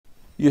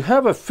You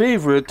have a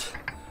favorite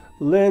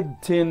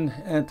lead tin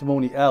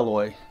antimony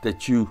alloy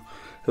that you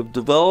have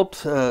developed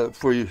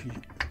for your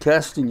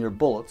casting your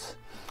bullets,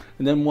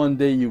 and then one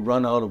day you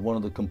run out of one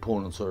of the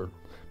components or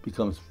it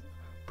becomes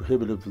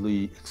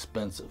prohibitively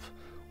expensive.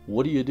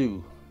 What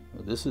do?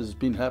 This has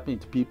been happening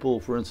to people,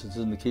 for instance,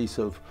 in the case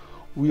of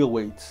wheel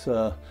weights.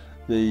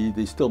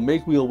 They still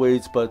make wheel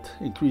weights, but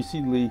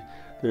increasingly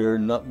they're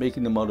not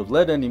making them out of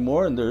lead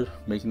anymore, and they're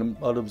making them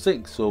out of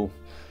zinc. So,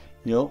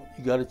 you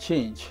got to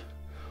change.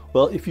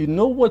 Well, if you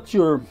know what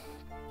your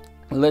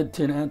lead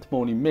tin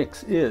antimony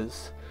mix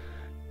is,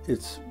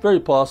 it's very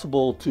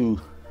possible to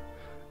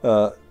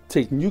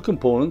take new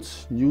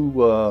components,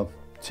 new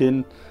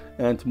tin,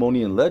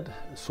 antimony, and lead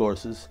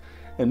sources,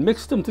 and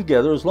mix them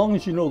together as long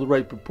as you know the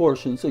right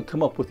proportions, and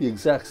come up with the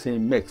exact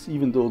same mix,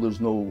 even though there's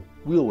no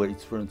wheel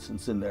weights, for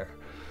instance, in there.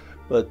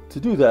 But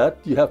to do that,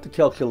 you have to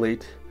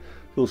calculate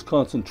those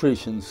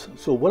concentrations.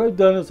 So what I've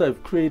done is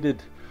I've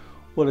created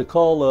what I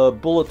call a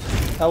bullet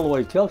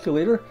alloy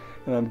calculator,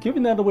 and I'm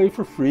giving that away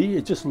for free.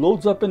 It just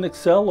loads up in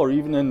Excel or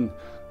even in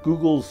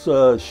Google's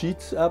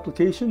Sheets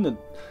application that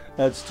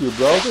adds to your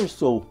browser.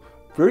 So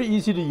very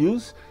easy to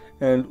use.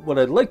 And what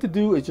I'd like to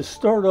do is just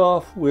start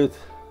off with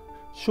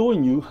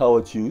showing you how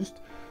it's used,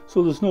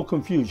 so there's no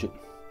confusion.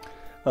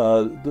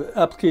 The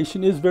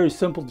application is very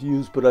simple to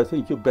use, but I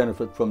think you'll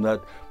benefit from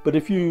that. But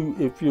if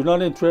you're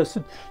not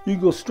interested, you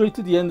can go straight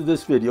to the end of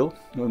this video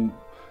and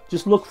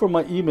just look for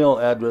my email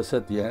address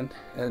at the end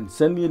and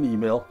send me an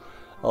email.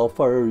 I'll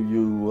fire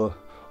you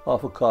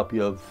off a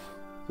copy of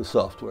the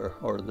software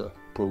or the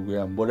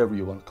program, whatever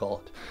you want to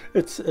call it.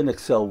 It's an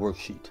Excel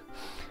worksheet,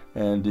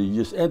 and you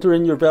just enter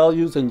in your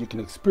values, and you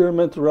can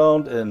experiment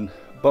around and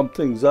bump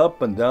things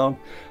up and down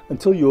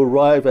until you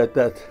arrive at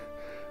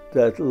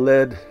that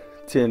lead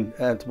tin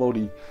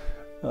antimony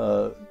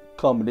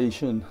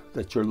combination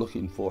that you're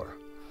looking for.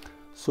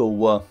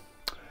 So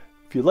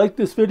if you like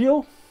this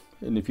video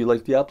and if you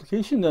like the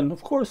application, then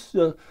of course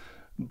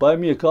buy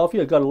me a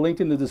coffee. I got a link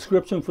in the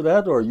description for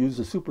that, or use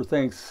the super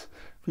thanks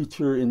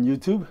feature in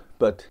YouTube.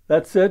 But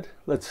that said,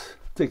 let's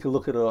take a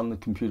look at it on the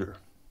computer.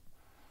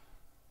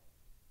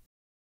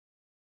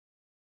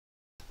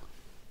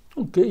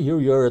 Okay, here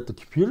we are at the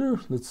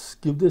computer. Let's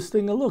give this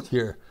thing a look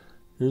here.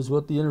 Here's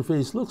what the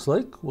interface looks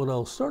like. What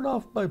I'll start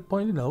off by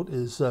pointing out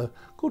is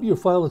go to your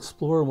File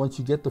Explorer once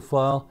you get the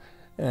file,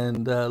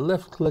 and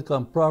left click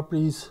on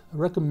Properties. I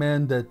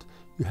recommend that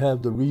you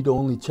have the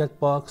read-only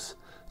checkbox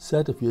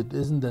set. If it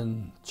isn't,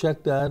 then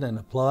check that and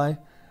apply,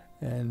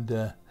 and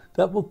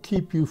that will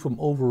keep you from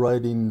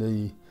overriding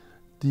the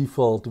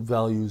default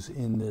values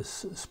in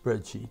this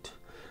spreadsheet.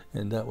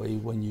 And that way,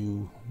 when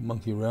you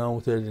monkey around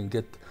with it and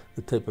get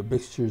the type of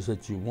mixtures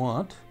that you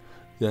want,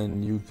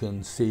 then you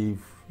can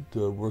save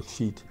the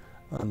worksheet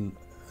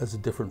as a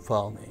different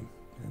file name,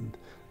 and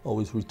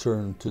always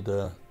return to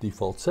the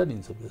default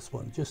settings of this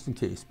one, just in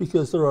case,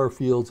 because there are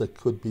fields that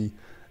could be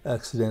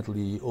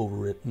accidentally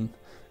overwritten.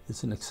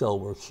 It's an Excel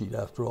worksheet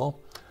after all.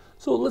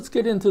 So let's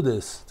get into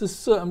this.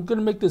 I'm going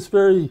to make this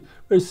very,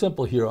 very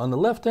simple here. On the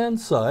left-hand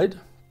side,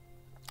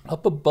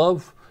 up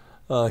above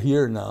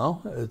here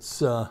now,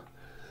 it's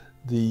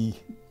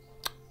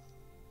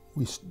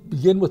we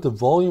begin with the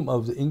volume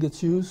of the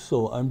ingots used.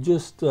 So I'm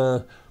just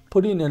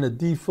putting in a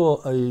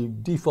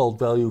default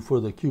value for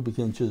the cubic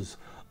inches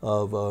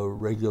of a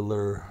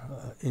regular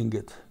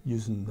ingot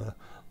using the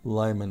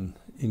Lyman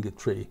ingot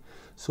tray.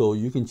 So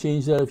you can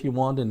change that if you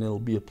want, and it'll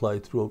be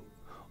applied throughout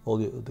all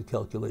the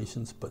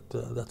calculations, but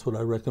that's what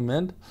I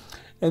recommend.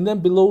 And then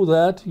below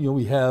that,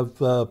 we have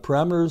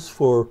parameters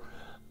for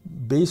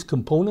base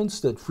components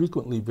that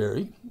frequently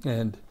vary.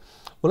 And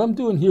what I'm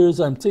doing here is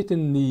I'm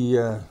taking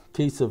the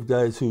case of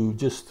guys who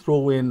just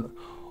throw in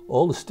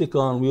all the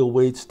stick-on wheel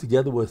weights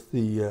together with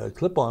the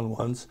clip-on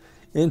ones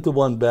into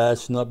one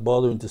batch, not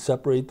bothering to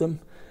separate them,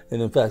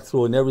 and in fact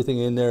throwing everything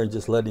in there and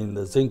just letting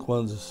the zinc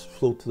ones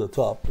float to the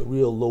top. A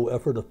real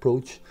low-effort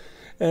approach.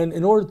 And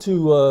in order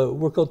to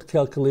work out the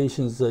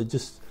calculations, I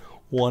just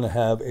want to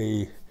have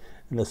an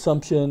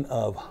assumption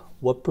of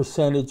what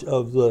percentage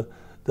of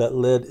that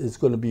lead is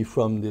going to be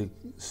from the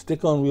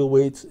stick-on wheel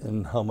weights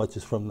and how much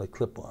is from the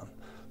clip-on.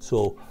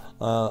 So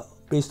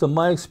based on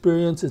my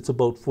experience, it's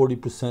about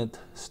 40%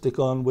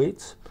 stick-on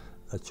weights.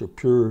 That's your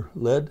pure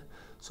lead.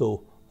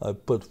 So I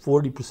put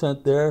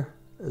 40% there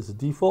as a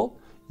default.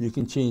 You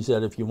can change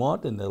that if you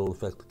want, and that'll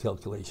affect the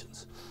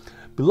calculations.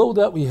 Below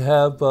that we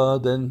have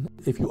then,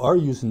 if you are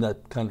using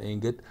that kind of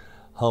ingot,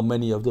 how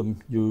many of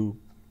them you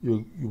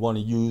want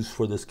to use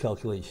for this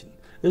calculation.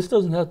 This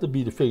doesn't have to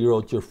be to figure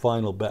out your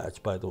final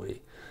batch, by the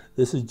way.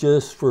 This is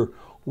just for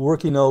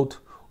working out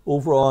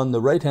over on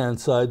the right hand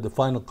side the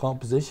final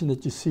composition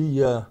that you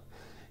see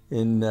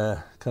in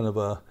kind of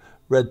a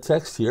red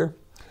text here.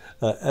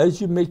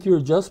 As you make your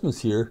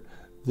adjustments here,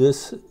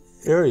 this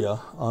area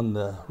on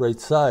the right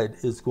side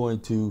is going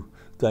to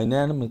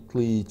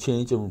dynamically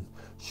change and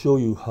show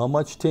you how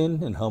much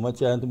tin and how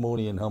much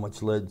antimony and how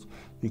much lead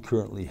you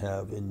currently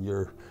have in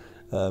your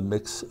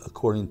mix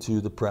according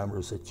to the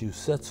parameters that you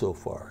set so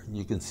far. And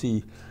you can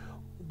see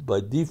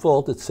by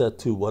default it's set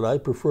to what I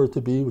prefer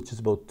to be, which is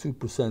about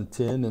 2%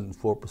 tin and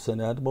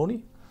 4%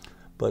 antimony.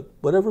 But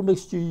whatever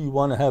mixture you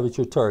want to have as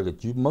your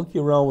target, you monkey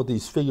around with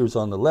these figures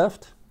on the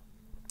left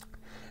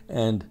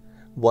and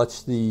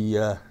watch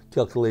the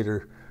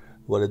calculator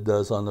what it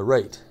does on the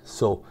right.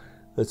 So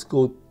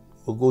we'll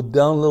go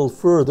down a little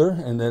further,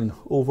 and then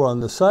over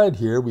on the side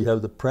here we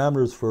have the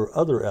parameters for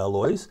other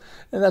alloys,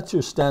 and that's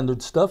your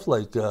standard stuff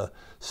like the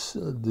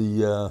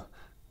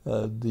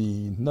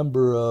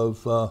number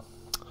of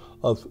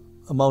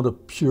amount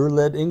of pure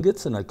lead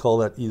ingots, and I call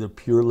that either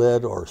pure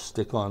lead or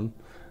stick-on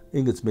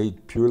ingots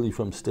made purely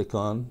from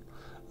stick-on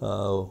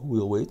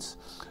wheel weights.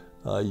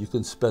 You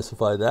can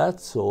specify that.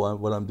 So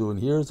what I'm doing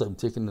here is I'm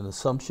taking an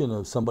assumption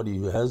of somebody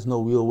who has no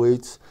wheel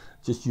weights,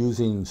 just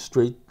using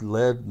straight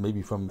lead,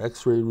 maybe from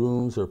x-ray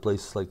rooms or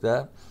places like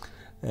that.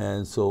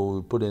 And so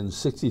we put in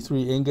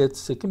 63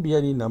 ingots. It can be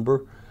any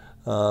number,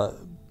 but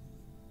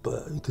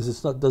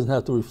because doesn't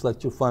have to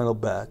reflect your final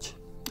batch.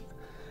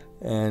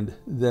 And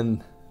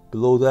then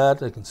below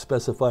that, I can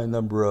specify a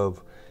number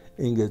of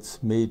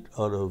ingots made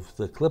out of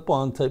the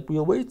clip-on type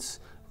wheel weights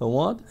if I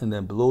want. And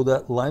then below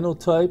that,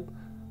 linotype,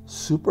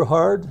 super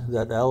hard,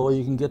 that alloy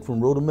you can get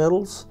from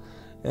Rotometals,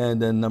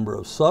 and then number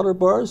of solder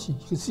bars. You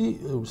can see,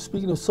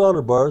 speaking of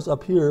solder bars,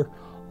 up here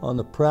on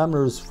the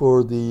parameters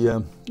for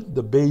the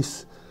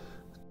base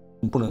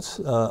components,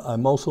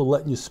 I'm also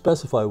letting you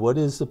specify what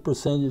is the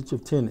percentage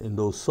of tin in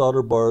those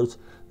solder bars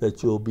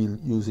that you'll be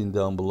using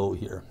down below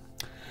here.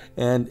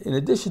 And in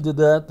addition to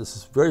that, this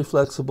is very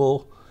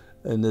flexible.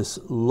 In this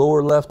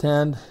lower left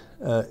hand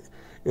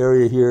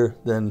area here,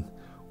 then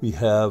we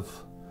have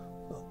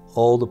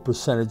all the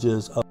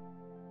percentages of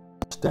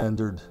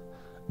standard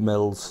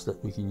metals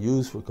that we can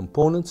use for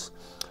components.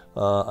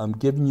 I'm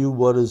giving you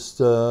what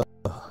is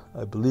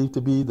I believe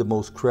to be the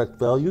most correct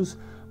values,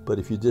 but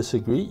if you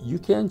disagree, you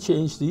can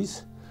change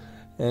these.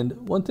 And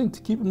one thing to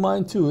keep in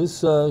mind too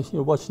is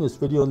you're watching this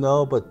video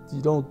now, but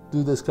you don't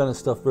do this kind of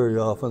stuff very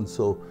often,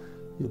 so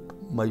you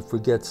might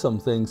forget some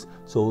things.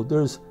 So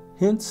there's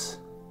hints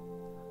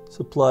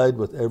supplied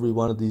with every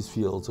one of these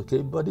fields,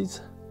 okay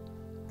buddies?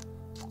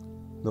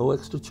 No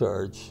extra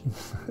charge.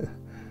 I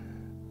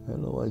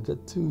don't know, I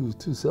got two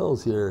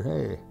cells here,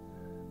 hey.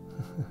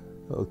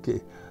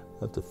 Okay, I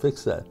have to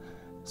fix that.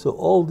 So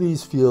all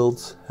these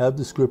fields have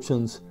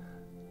descriptions,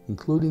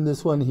 including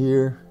this one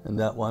here and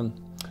that one.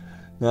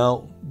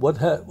 Now,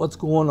 what's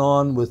going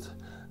on with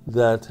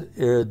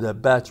that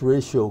batch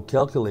ratio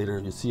calculator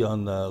you see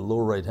on the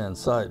lower right hand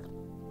side?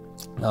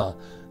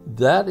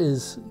 That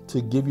is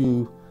to give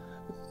you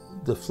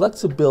the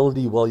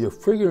flexibility while you're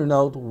figuring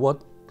out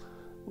what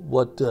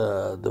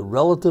the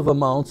relative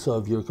amounts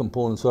of your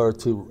components are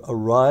to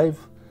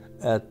arrive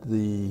at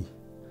the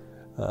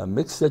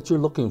mix that you're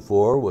looking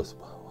for, with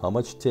how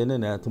much tin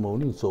and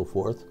antimony and so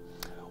forth.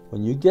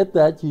 When you get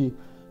that, you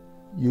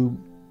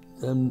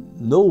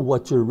know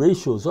what your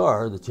ratios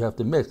are that you have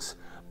to mix,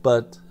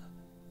 but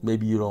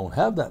maybe you don't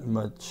have that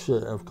much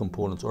of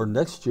components, or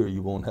next year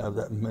you won't have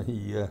that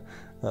many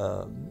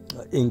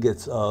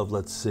ingots of,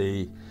 let's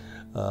say,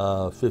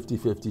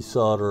 50-50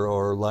 solder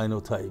or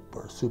linotype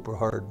or super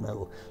hard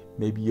metal.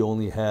 Maybe you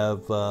only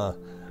have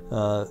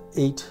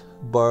 8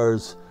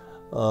 bars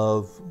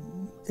of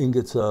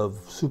ingots of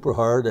super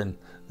hard, and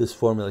this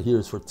formula here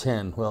is for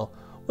 10. Well,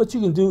 what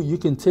you can do, you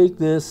can take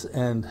this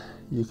and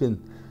you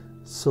can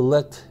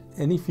select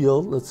any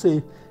field. Let's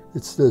say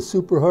it's the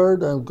super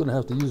hard. I'm going to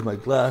have to use my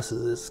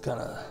glasses. It's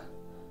kind of,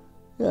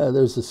 yeah,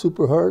 there's the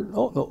super hard.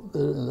 Oh, no,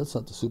 that's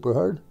not the super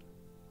hard.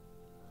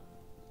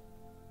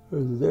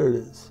 There it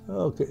is.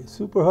 Okay,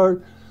 super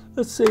hard.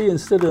 Let's say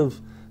instead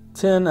of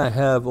 10, I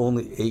have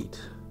only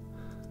 8.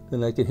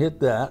 Then I can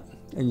hit that,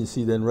 and you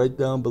see then right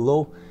down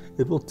below,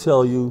 it will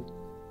tell you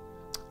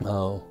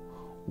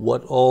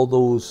what all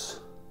those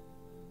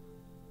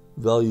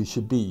values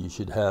should be. You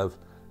should have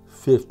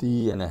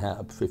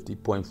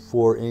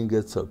 50.4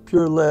 ingots of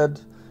pure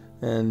lead,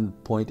 and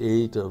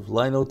 0.8 of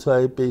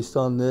linotype based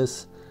on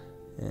this,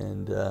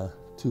 and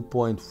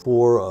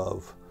 2.4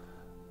 of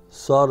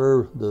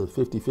solder, the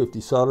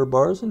 50-50 solder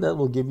bars, and that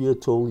will give you a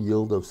total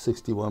yield of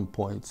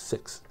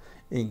 61.6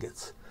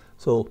 ingots.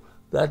 So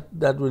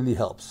that really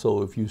helps.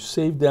 So if you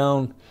save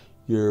down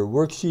your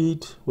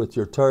worksheet with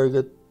your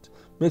target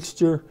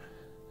mixture,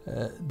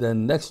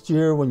 then next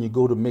year when you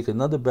go to make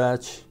another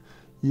batch,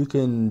 you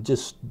can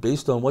just,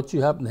 based on what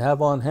you happen to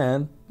have on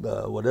hand,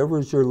 whatever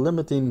is your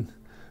limiting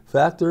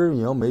factor,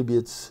 you know, maybe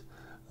it's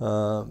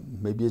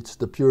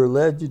the pure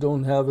lead you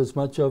don't have as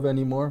much of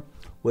anymore.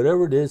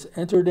 Whatever it is,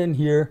 enter it in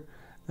here,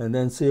 and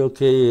then say,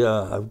 okay,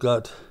 I've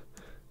got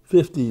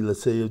 50,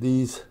 let's say, of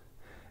these,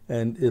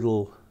 and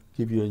it'll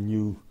give you a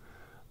new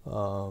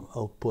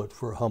output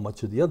for how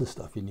much of the other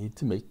stuff you need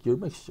to make your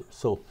mixture.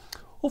 So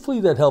hopefully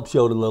that helps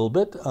you out a little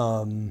bit.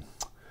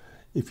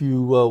 If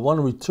you want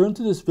to return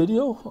to this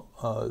video,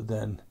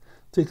 then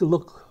take a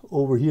look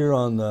over here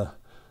on the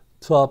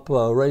top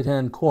right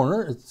hand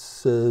corner. It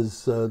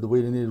says the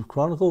Way to Native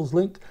Chronicles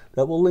link.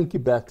 That will link you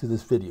back to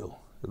this video,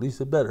 at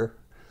least it better.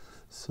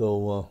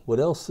 So what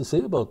else to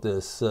say about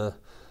this?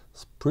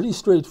 It's pretty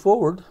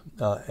straightforward.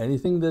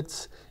 Anything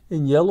that's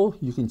in yellow,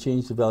 you can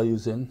change the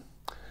values in,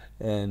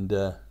 and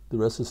the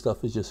rest of the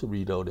stuff is just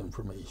readout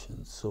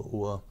information.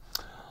 So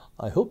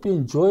I hope you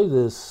enjoy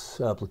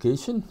this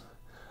application.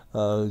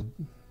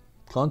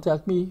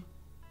 Contact me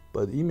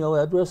by the email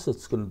address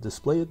that's going to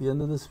display at the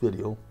end of this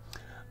video.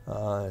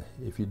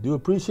 If you do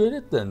appreciate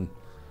it, then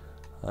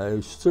I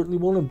certainly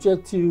won't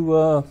object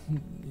to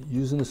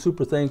using the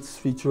super thanks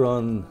feature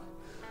on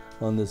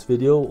this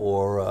video,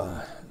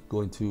 or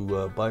going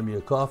to buy me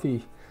a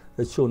coffee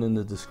that's shown in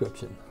the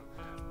description.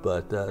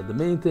 But the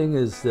main thing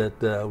is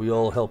that we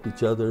all help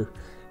each other,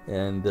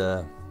 and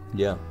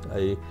yeah,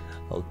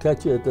 I'll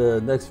catch you at the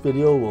next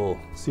video. We'll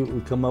see what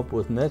we come up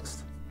with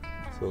next.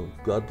 So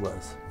God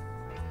bless.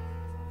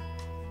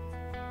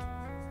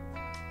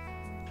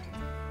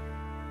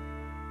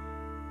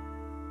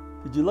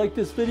 Did you like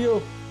this video?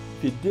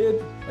 If you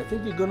did, I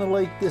think you're gonna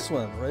like this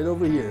one right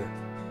over here.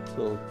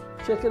 So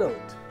check it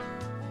out.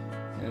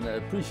 And I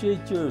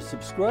appreciate your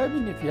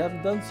subscribing if you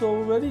haven't done so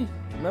already.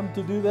 Remember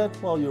to do that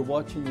while you're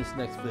watching this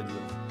next video.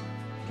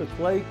 Click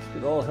like,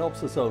 it all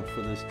helps us out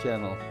for this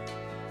channel.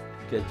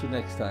 Catch you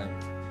next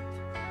time.